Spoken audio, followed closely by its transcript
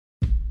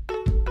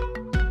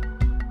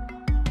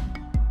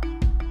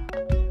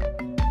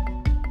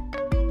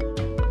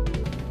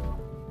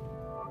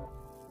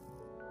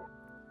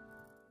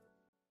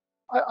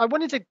I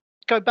wanted to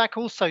go back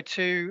also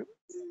to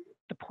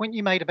the point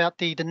you made about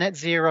the net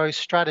zero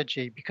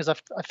strategy, because I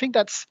think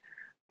that's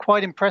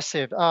quite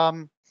impressive.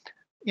 The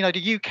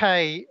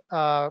UK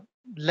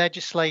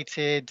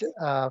legislated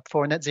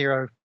for a net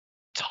zero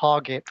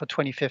target for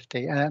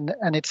 2050,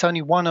 and it's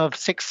only one of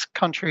 6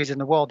 countries in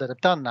the world that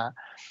have done that.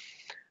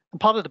 And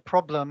part of the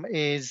problem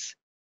is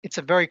it's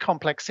a very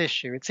complex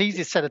issue. It's easy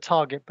to set a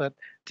target, but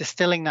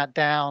distilling that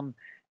down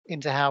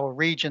into how a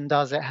region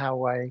does it,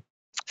 how a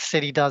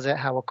city does it,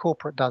 how a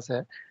corporate does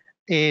it,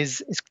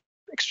 is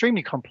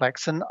extremely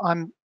complex. And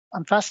I'm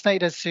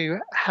fascinated as to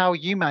how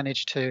you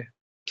managed to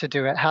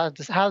do it. How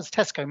does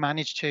Tesco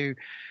manage to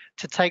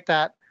take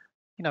that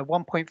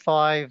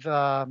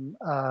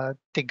 1.5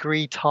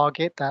 degree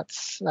target,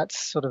 that's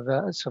sort of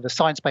a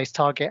science-based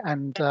target,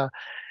 and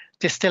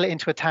distill it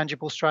into a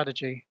tangible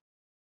strategy?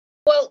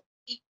 Well,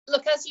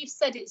 look, as you've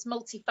said, it's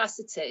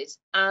multifaceted,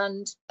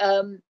 and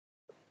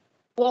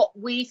what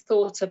we've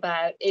thought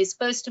about is,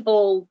 first of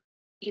all,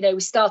 we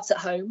start at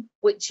home,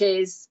 which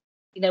is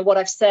what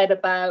I've said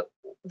about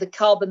the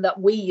carbon that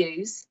we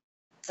use.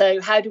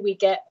 So how do we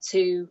get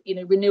to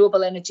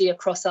renewable energy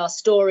across our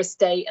store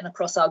estate and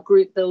across our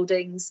group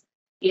buildings?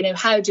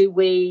 How do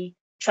we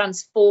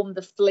transform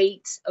the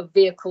fleet of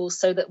vehicles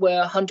so that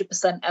we're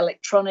 100%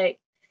 electronic?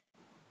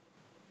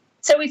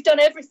 So we've done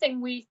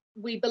everything we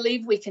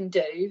believe we can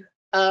do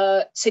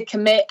to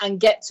commit and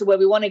get to where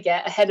we want to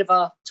get ahead of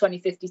our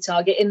 2050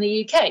 target in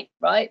the UK,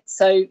 right?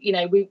 So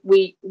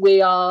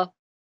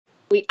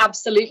we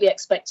absolutely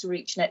expect to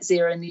reach net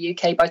zero in the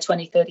UK by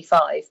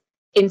 2035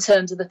 in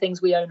terms of the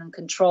things we own and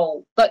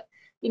control. But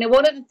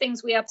one of the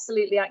things we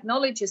absolutely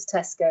acknowledge as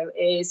Tesco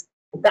is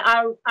that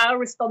our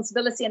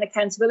responsibility and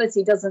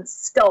accountability doesn't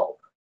stop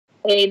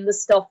in the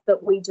stuff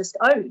that we just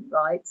own,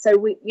 right? So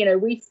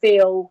we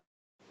feel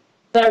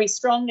very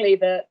strongly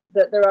that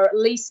there are at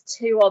least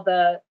 2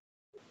 other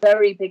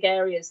very big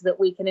areas that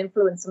we can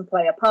influence and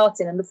play a part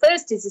in. And the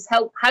first is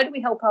how do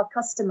we help our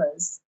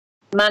customers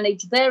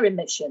manage their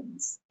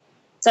emissions?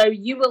 So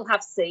you will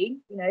have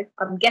seen,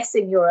 I'm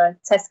guessing you're a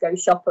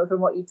Tesco shopper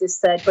from what you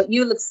just said, but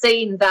you'll have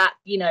seen that,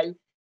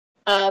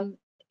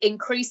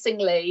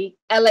 increasingly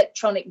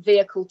electronic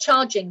vehicle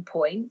charging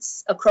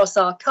points across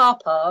our car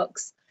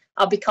parks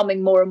are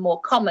becoming more and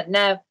more common.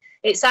 Now,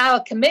 it's our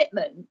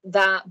commitment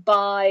that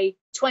by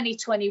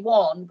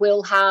 2021,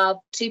 we'll have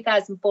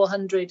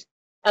 2,400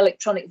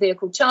 electronic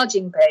vehicle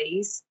charging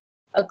bays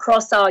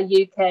across our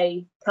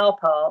UK car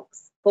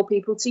parks for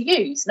people to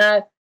use.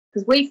 Now,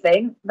 because we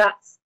think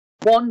that's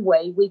one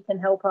way we can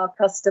help our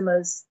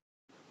customers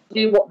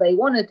do what they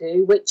want to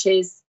do, which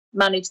is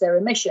manage their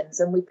emissions.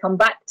 And we come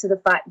back to the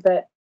fact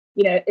that,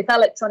 if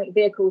electronic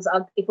vehicles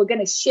if we're going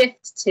to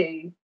shift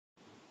to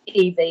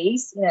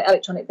EVs,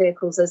 electronic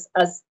vehicles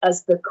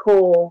as the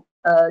core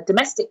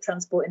domestic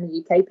transport in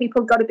the UK,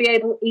 people have got to be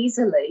able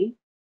easily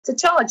to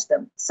charge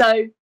them.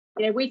 So,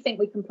 we think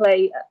we can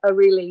play a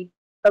really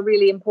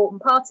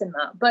important part in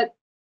that. But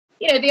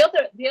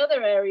the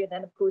other area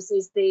then, of course,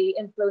 is the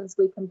influence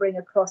we can bring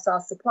across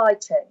our supply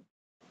chain.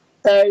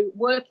 So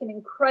working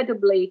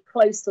incredibly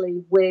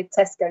closely with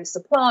Tesco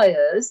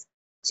suppliers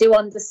to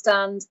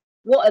understand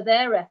what are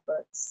their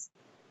efforts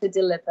to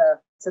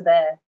deliver to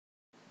their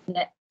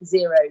net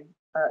zero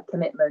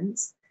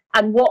commitments,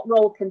 and what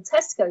role can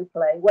Tesco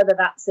play, whether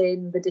that's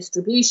in the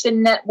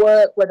distribution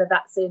network, whether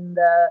that's in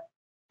the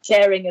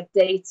sharing of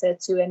data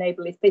to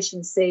enable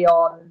efficiency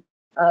on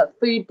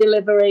food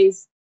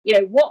deliveries.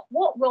 What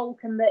role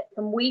can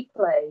we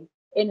play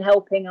in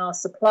helping our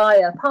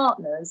supplier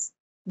partners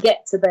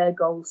get to their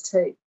goals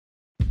too?